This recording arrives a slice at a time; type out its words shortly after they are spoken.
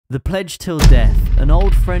The pledge till death, an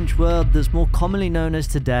old French word that's more commonly known as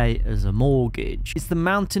today as a mortgage. It's the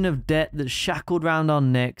mountain of debt that's shackled round our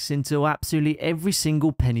necks until absolutely every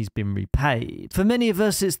single penny's been repaid. For many of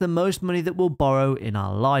us, it's the most money that we'll borrow in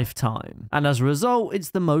our lifetime. And as a result, it's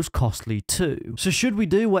the most costly too. So should we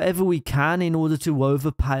do whatever we can in order to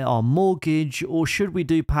overpay our mortgage, or should we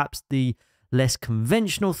do perhaps the less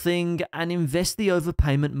conventional thing and invest the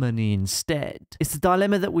overpayment money instead? It's the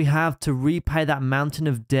dilemma that we have to repay that mountain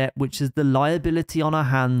of debt, which is the liability on our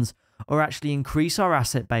hands, or actually increase our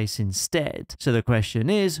asset base instead. So the question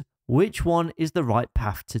is, which one is the right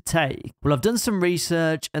path to take? Well, I've done some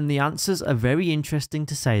research and the answers are very interesting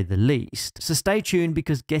to say the least. So stay tuned,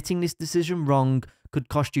 because getting this decision wrong could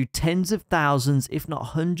cost you tens of thousands, if not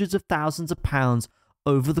hundreds of thousands of pounds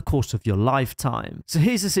over the course of your lifetime. So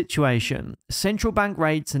here's the situation. Central bank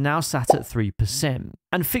rates are now sat at 3%,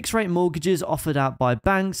 and fixed rate mortgages offered out by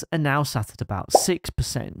banks are now sat at about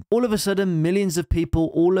 6%. All of a sudden, millions of people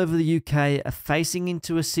all over the UK are facing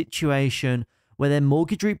into a situation where their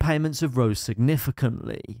mortgage repayments have rose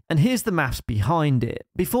significantly. And here's the maths behind it.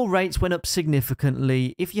 Before rates went up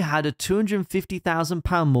significantly, if you had a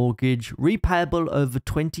 £250,000 mortgage repayable over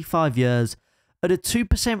 25 years, at a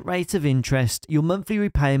 2% rate of interest, your monthly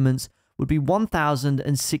repayments would be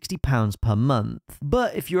 £1,060 per month.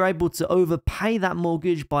 But if you're able to overpay that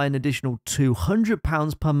mortgage by an additional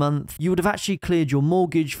 £200 per month, you would have actually cleared your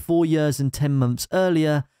mortgage 4 years and 10 months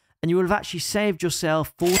earlier, and you would have actually saved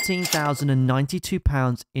yourself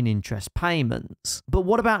 £14,092 in interest payments. But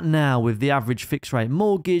what about now, with the average fixed rate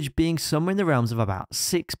mortgage being somewhere in the realms of about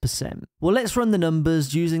 6%? Well, let's run the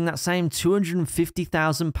numbers using that same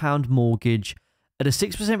 £250,000 mortgage. At a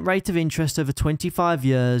 6% rate of interest over 25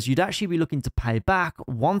 years, you'd actually be looking to pay back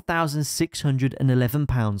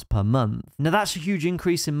 £1,611 per month. Now that's a huge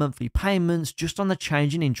increase in monthly payments just on the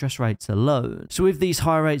change in interest rates alone. So with these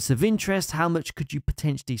high rates of interest, how much could you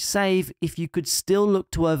potentially save if you could still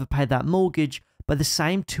look to overpay that mortgage by the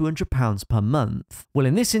same £200 per month? Well,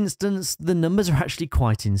 in this instance, the numbers are actually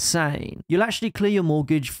quite insane. You'll actually clear your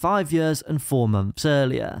mortgage 5 years and 4 months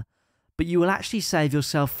earlier, but you will actually save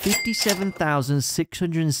yourself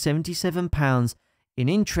 £57,677 in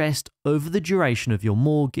interest over the duration of your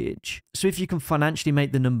mortgage. So if you can financially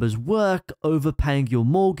make the numbers work, overpaying your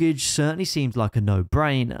mortgage certainly seems like a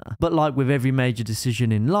no-brainer. But like with every major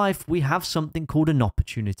decision in life, we have something called an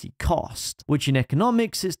opportunity cost, which in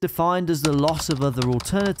economics is defined as the loss of other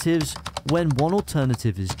alternatives when one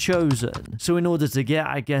alternative is chosen. So in order to get,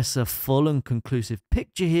 I guess, a full and conclusive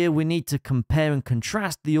picture here, we need to compare and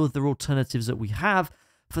contrast the other alternatives that we have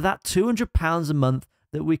for that £200 a month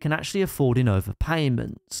that we can actually afford in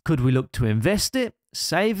overpayments. Could we look to invest it,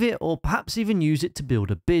 save it, or perhaps even use it to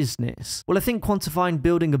build a business? Well, I think quantifying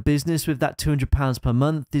building a business with that £200 per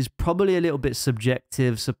month is probably a little bit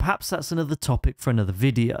subjective, so perhaps that's another topic for another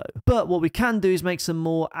video. But what we can do is make some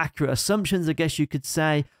more accurate assumptions, I guess you could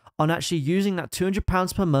say, on actually using that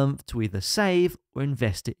 £200 per month to either save or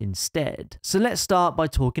invest it instead. So let's start by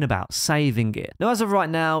talking about saving it. Now, as of right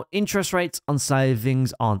now, interest rates on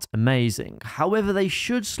savings aren't amazing. However, they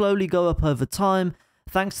should slowly go up over time,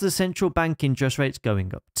 thanks to the central bank interest rates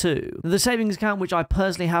going up too. Now, the savings account which I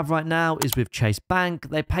personally have right now is with Chase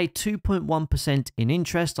Bank. They pay 2.1% in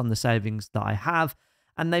interest on the savings that I have,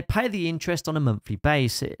 and they pay the interest on a monthly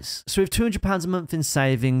basis. So with £200 a month in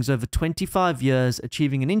savings over 25 years,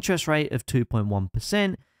 achieving an interest rate of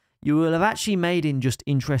 2.1%, you will have actually made in just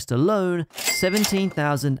interest alone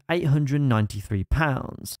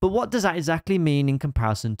 £17,893. But what does that exactly mean in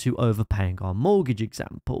comparison to overpaying our mortgage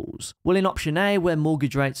examples? Well, in option A, where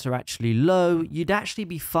mortgage rates are actually low, you'd actually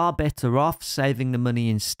be far better off saving the money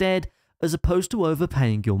instead, as opposed to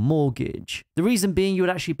overpaying your mortgage. The reason being, you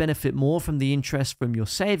would actually benefit more from the interest from your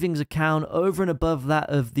savings account over and above that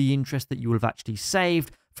of the interest that you would have actually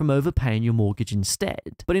saved from overpaying your mortgage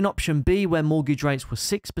instead. But in option B, where mortgage rates were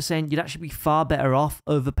 6%, you'd actually be far better off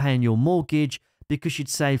overpaying your mortgage, because you'd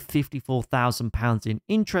save £54,000 in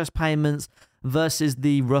interest payments versus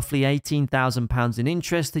the roughly £18,000 in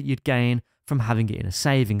interest that you'd gain from having it in a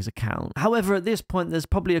savings account. However, at this point, there's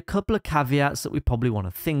probably a couple of caveats that we probably want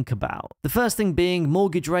to think about. The first thing being,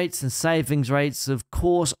 mortgage rates and savings rates, of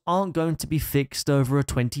course, aren't going to be fixed over a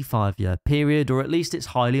 25-year period, or at least it's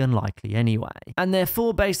highly unlikely anyway. And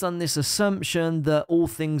therefore, based on this assumption that all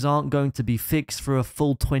things aren't going to be fixed for a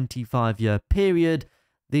full 25-year period,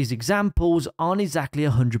 these examples aren't exactly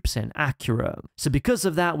 100% accurate. So because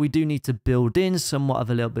of that, we do need to build in somewhat of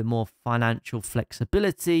a little bit more financial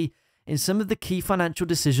flexibility in some of the key financial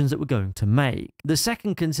decisions that we're going to make. The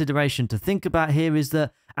second consideration to think about here is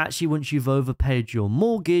that actually once you've overpaid your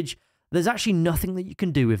mortgage, there's actually nothing that you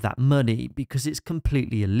can do with that money because it's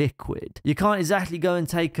completely illiquid. You can't exactly go and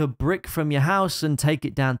take a brick from your house and take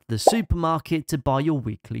it down to the supermarket to buy your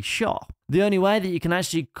weekly shop. The only way that you can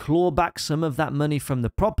actually claw back some of that money from the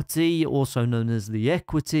property, also known as the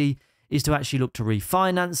equity, is to actually look to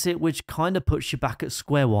refinance it, which kind of puts you back at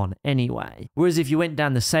square one anyway. Whereas if you went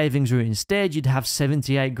down the savings route instead, you'd have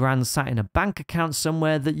 78 grand sat in a bank account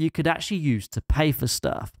somewhere that you could actually use to pay for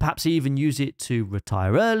stuff. Perhaps even use it to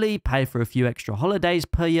retire early, pay for a few extra holidays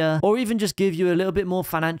per year, or even just give you a little bit more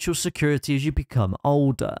financial security as you become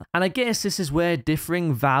older. And I guess this is where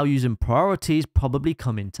differing values and priorities probably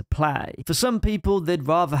come into play. For some people, they'd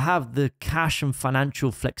rather have the cash and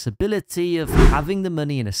financial flexibility of having the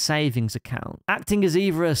money in a savings account, acting as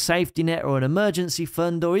either a safety net or an emergency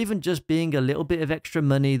fund, or even just being a little bit of extra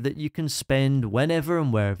money that you can spend whenever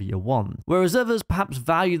and wherever you want. Whereas others perhaps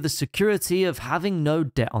value the security of having no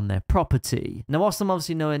debt on their property. Now, whilst I'm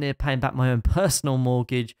obviously nowhere near paying back my own personal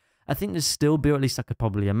mortgage, I think there's still be, or at least I could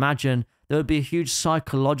probably imagine, there would be a huge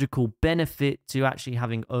psychological benefit to actually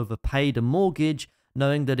having overpaid a mortgage,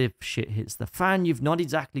 knowing that if shit hits the fan, you've not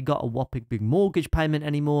exactly got a whopping big mortgage payment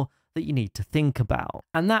anymore that you need to think about.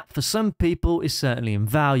 And that for some people is certainly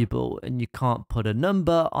invaluable, and you can't put a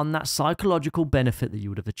number on that psychological benefit that you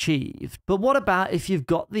would have achieved. But what about if you've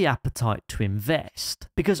got the appetite to invest?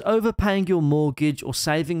 Because overpaying your mortgage or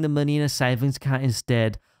saving the money in a savings account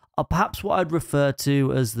instead are perhaps what I'd refer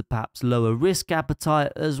to as the perhaps lower risk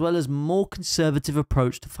appetite, as well as more conservative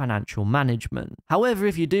approach to financial management. However,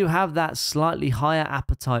 if you do have that slightly higher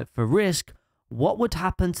appetite for risk, what would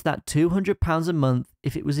happen to that £200 a month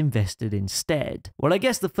if it was invested instead? Well, I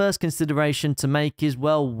guess the first consideration to make is,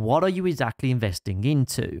 well, what are you exactly investing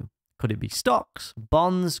into? Could it be stocks,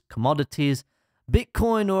 bonds, commodities,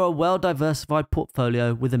 Bitcoin, or a well-diversified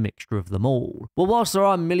portfolio with a mixture of them all? Well, whilst there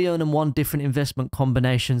are 1,000,001 different investment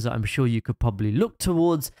combinations that I'm sure you could probably look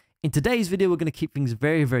towards, in today's video, we're going to keep things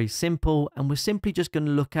very, very simple, and we're simply just going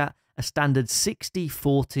to look at a standard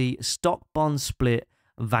 60-40 stock-bond split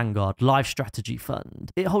Vanguard Life Strategy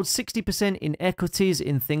Fund. It holds 60% in equities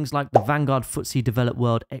in things like the Vanguard FTSE Developed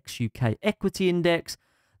World ex-UK Equity Index,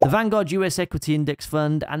 the Vanguard US Equity Index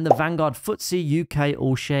Fund, and the Vanguard FTSE UK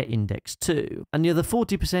All Share Index 2. And the other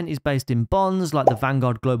 40% is based in bonds like the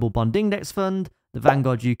Vanguard Global Bond Index Fund, the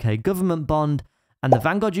Vanguard UK Government Bond, and the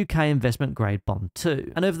Vanguard UK Investment Grade Bond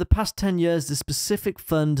 2. And over the past 10 years, the specific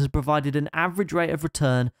fund has provided an average rate of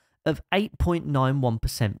return of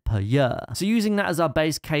 8.91% per year. So using that as our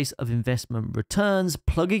base case of investment returns,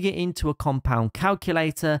 plugging it into a compound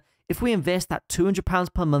calculator, if we invest that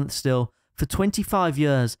 £200 per month still for 25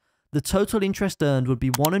 years, the total interest earned would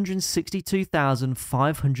be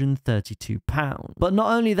 £162,532. But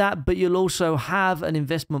not only that, but you'll also have an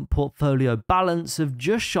investment portfolio balance of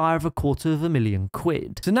just shy of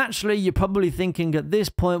 £250,000. So naturally, you're probably thinking at this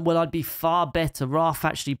point, well, I'd be far better off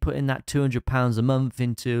actually putting that £200 a month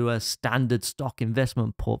into a standard stock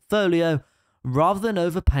investment portfolio rather than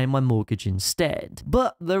overpaying my mortgage instead.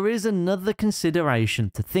 But there is another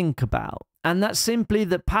consideration to think about, and that's simply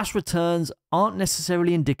that past returns aren't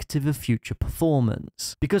necessarily indicative of future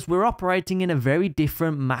performance, because we're operating in a very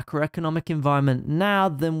different macroeconomic environment now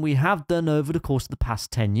than we have done over the course of the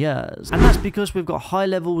past 10 years. And that's because we've got high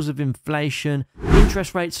levels of inflation,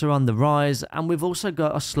 interest rates are on the rise, and we've also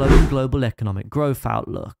got a slowing global economic growth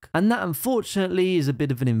outlook. And that unfortunately is a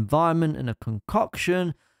bit of an environment and a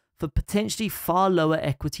concoction for potentially far lower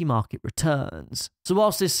equity market returns. So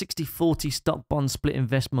whilst this 60-40 stock bond split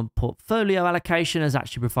investment portfolio allocation has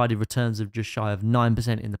actually provided returns of just shy of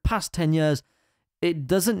 9% in the past 10 years, it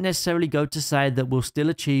doesn't necessarily go to say that we'll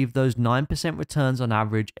still achieve those 9% returns on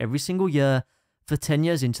average every single year for 10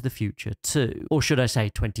 years into the future too. Or should I say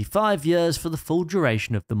 25 years for the full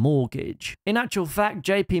duration of the mortgage. In actual fact,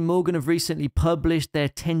 JP Morgan have recently published their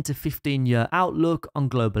 10 to 15 year outlook on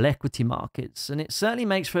global equity markets, and it certainly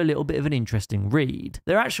makes for a little bit of an interesting read.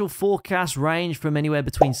 Their actual forecasts range from anywhere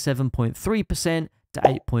between 7.3% to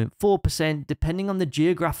 8.4%, depending on the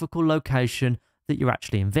geographical location that you're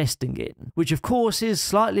actually investing in, which of course is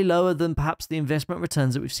slightly lower than perhaps the investment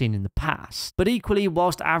returns that we've seen in the past. But equally,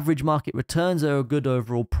 whilst average market returns are a good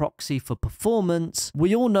overall proxy for performance,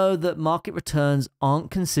 we all know that market returns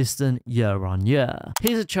aren't consistent year on year.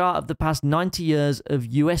 Here's a chart of the past 90 years of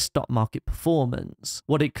US stock market performance.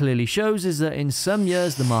 What it clearly shows is that in some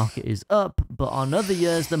years the market is up, but on other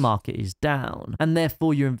years the market is down, and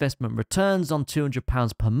therefore your investment returns on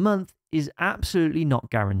 £200 per month is absolutely not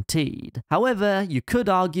guaranteed. However, you could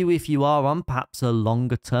argue if you are on perhaps a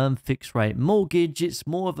longer term fixed rate mortgage, it's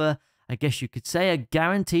more of a, I guess you could say, a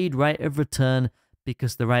guaranteed rate of return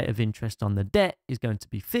because the rate of interest on the debt is going to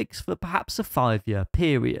be fixed for perhaps a 5-year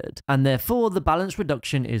period, and therefore the balance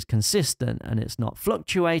reduction is consistent and it's not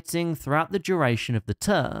fluctuating throughout the duration of the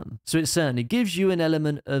term. So it certainly gives you an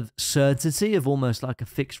element of certainty of almost like a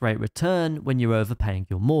fixed rate return when you're overpaying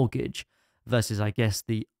your mortgage, versus I guess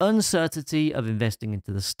the uncertainty of investing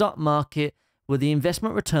into the stock market, where the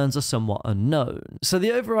investment returns are somewhat unknown. So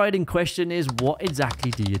the overriding question is, what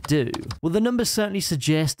exactly do you do? Well, the numbers certainly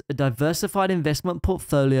suggest a diversified investment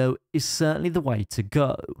portfolio is certainly the way to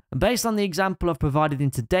go. And based on the example I've provided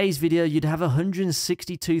in today's video, you'd have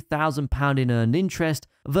 £162,000 in earned interest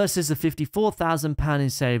versus the £54,000 in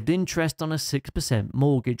saved interest on a 6%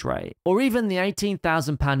 mortgage rate, or even the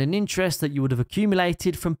 £18,000 in interest that you would have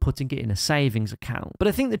accumulated from putting it in a savings account. But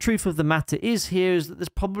I think the truth of the matter is that there's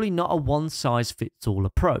probably not a one-size-fits-all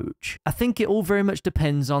approach. I think it all very much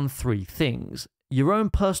depends on 3 things: your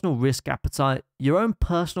own personal risk appetite, your own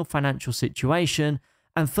personal financial situation,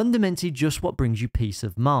 and fundamentally just what brings you peace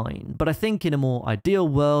of mind. But I think in a more ideal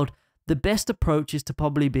world, the best approach is to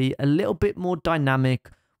probably be a little bit more dynamic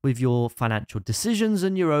with your financial decisions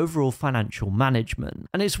and your overall financial management.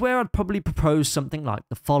 And it's where I'd probably propose something like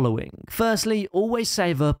the following. Firstly, always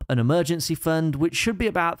save up an emergency fund, which should be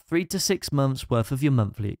about 3 to 6 months worth of your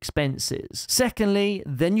monthly expenses. Secondly,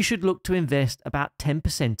 then you should look to invest about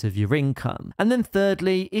 10% of your income. And then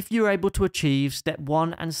thirdly, if you're able to achieve step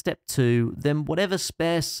 1 and step 2, then whatever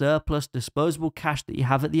spare surplus disposable cash that you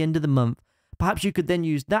have at the end of the month, perhaps you could then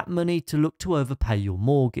use that money to look to overpay your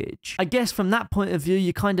mortgage. I guess from that point of view,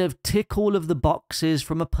 you kind of tick all of the boxes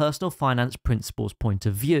from a personal finance principles point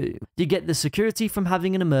of view. You get the security from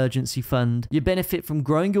having an emergency fund, you benefit from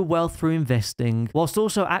growing your wealth through investing, whilst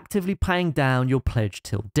also actively paying down your pledge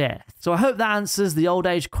till death. So I hope that answers the old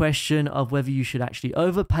age question of whether you should actually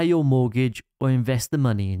overpay your mortgage or invest the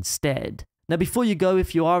money instead. Now, before you go,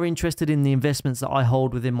 if you are interested in the investments that I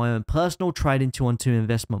hold within my own personal trading 2-on-2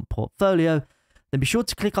 investment portfolio, then be sure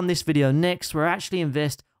to click on this video next, where I actually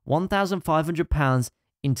invest £1,500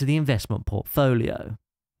 into the investment portfolio.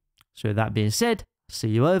 So with that being said, see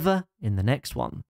you over in the next one.